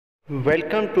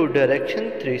Welcome to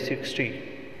Direction 360.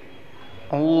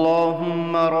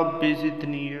 Allahumma Rabbi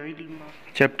zidni ilma.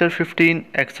 Chapter 15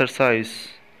 Exercise.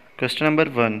 Question number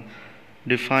 1.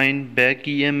 Define back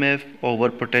EMF over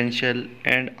potential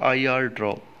and IR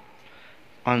drop.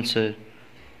 Answer.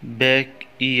 Back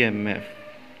EMF.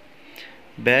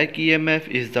 Back EMF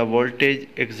is the voltage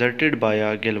exerted by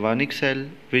a galvanic cell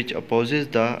which opposes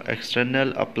the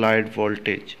external applied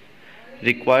voltage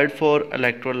required for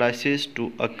electrolysis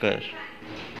to occur.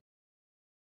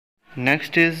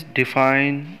 Next is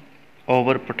define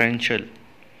overpotential.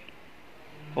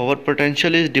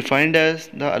 Overpotential is defined as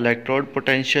the electrode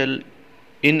potential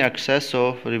in excess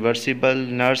of reversible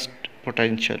nurse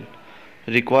potential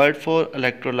required for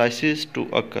electrolysis to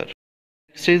occur.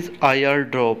 Next is IR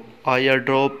drop. IR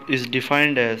drop is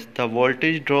defined as the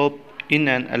voltage drop in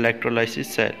an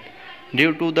electrolysis cell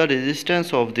due to the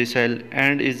resistance of the cell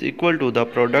and is equal to the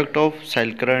product of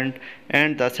cell current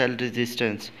and the cell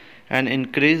resistance. An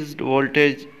increased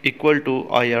voltage equal to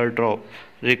IR drop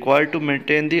required to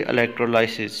maintain the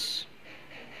electrolysis.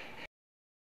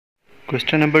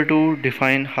 Question number 2.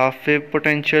 Define half wave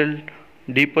potential,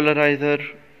 depolarizer,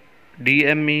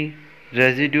 DME,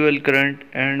 residual current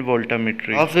and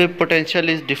voltammetry. Half wave potential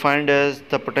is defined as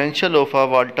the potential of a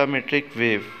voltammetric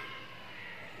wave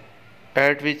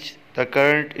at which the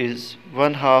current is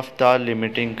one half the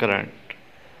limiting current.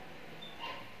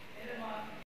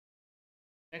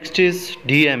 Next is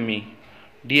DME.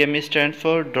 DME stands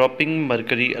for dropping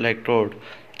mercury electrode.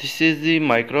 This is the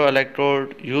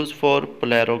microelectrode used for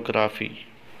polarography.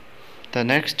 The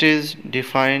next is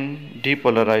define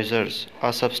depolarizers.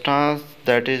 A substance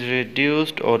that is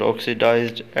reduced or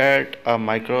oxidized at a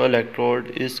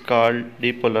microelectrode is called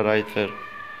depolarizer.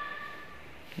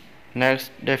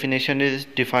 Next definition is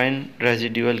define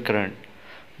residual current.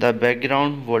 The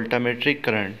background voltammetric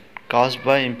current caused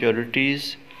by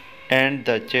impurities and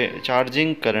the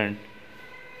charging current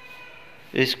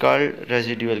is called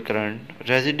residual current.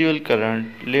 Residual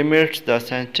current limits the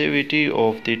sensitivity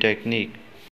of the technique.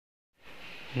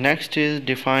 Next is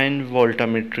define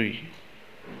voltammetry.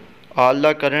 All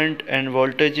the current and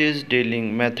voltages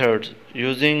dealing methods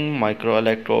using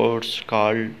microelectrodes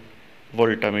called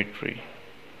voltammetry.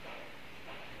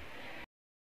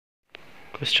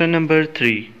 Question number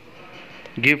 3.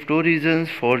 Give 2 reasons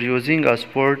for using a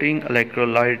supporting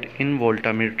electrolyte in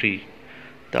voltammetry.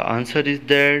 The answer is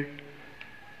that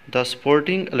the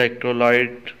supporting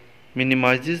electrolyte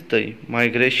minimizes the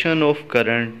migration of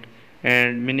current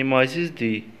and minimizes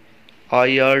the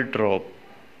IR drop.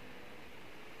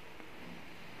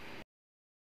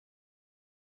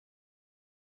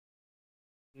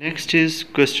 Next is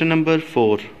question number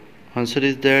 4. Answer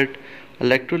is that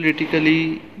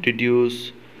electrolytically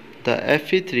reduce the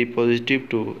Fe3 positive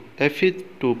to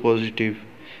Fe2 positive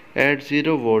at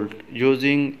 0 volt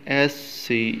using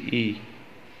SCE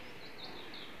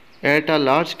at a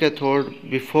large cathode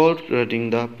before running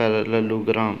the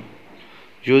parallelogram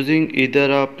using either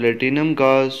a platinum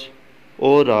gauze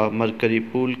or a mercury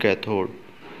pool cathode.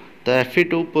 The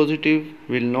Fe2 positive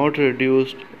will not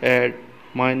reduce at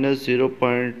minus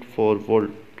 0.4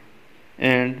 volt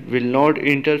and will not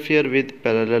interfere with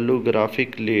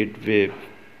parallelographic lead wave.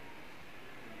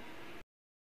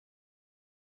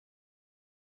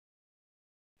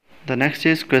 The next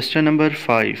is question number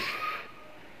 5.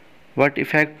 What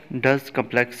effect does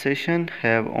complexation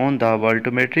have on the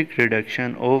voltammetric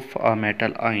reduction of a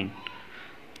metal ion?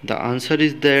 The answer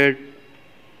is that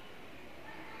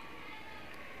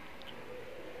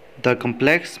the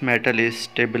complex metal is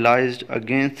stabilized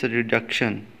against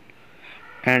reduction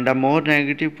and a more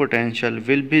negative potential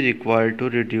will be required to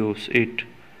reduce it.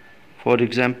 For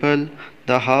example,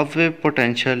 the half wave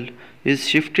potential is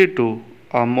shifted to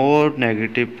a more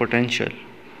negative potential.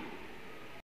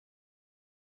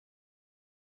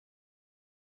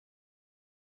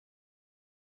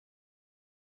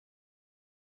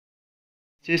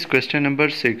 This is question number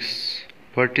 6.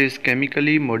 What is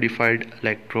chemically modified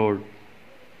electrode?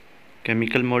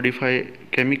 Chemically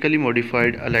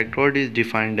modified electrode is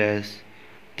defined as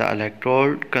the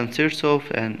electrode consists of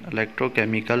an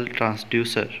electrochemical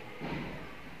transducer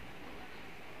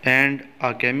and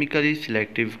a chemically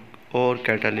selective or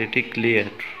catalytic layer.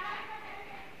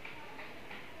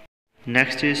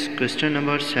 Next is question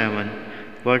number 7.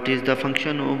 What is the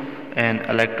function of an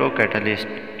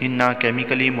electrocatalyst in a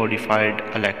chemically modified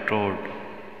electrode?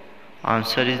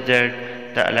 Answer is that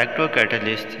the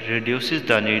electrocatalyst reduces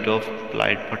the need of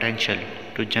applied potential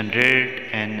to generate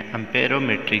an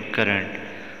amperometric current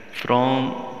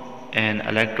from an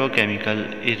electrochemically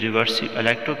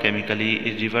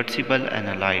irreversible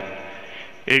analyte.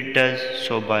 It does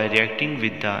so by reacting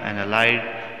with the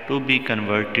analyte to be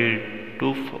converted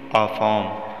to a form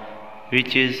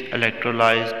which is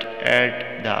electrolyzed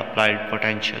at the applied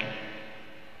potential.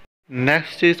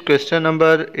 Next is question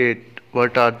number 8.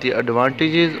 What are the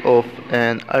advantages of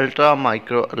an ultra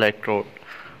micro electrode?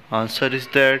 Answer is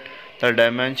that the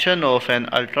dimension of an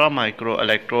ultra micro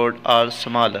electrode are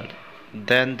smaller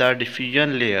than the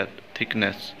diffusion layer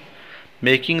thickness,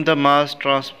 making the mass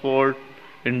transport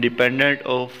independent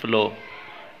of flow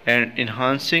and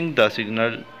enhancing the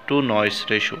signal to noise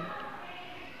ratio.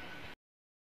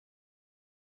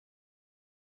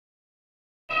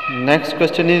 Next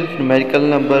question is numerical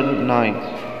number 9.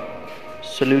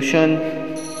 Solution.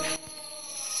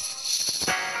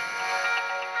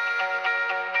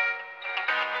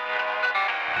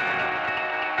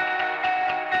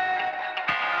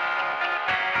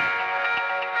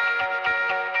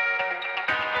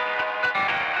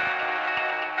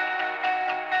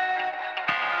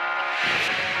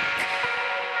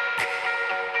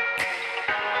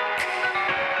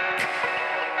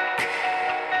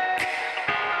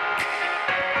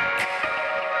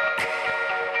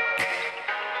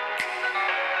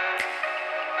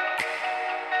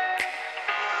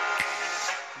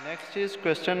 Next is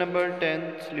question number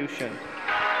 10. Solution.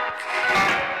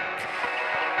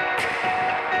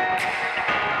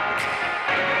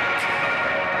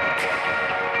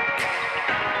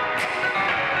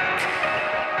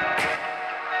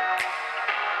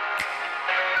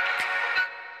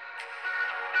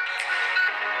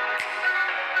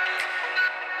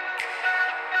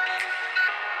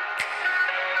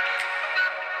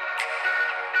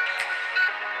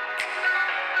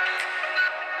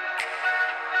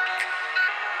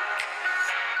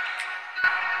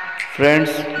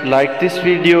 Friends, like this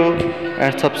video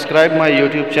and subscribe my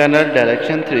YouTube channel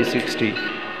Direction 360.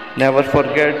 Never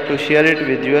forget to share it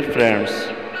with your friends.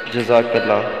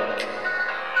 Jazakallah.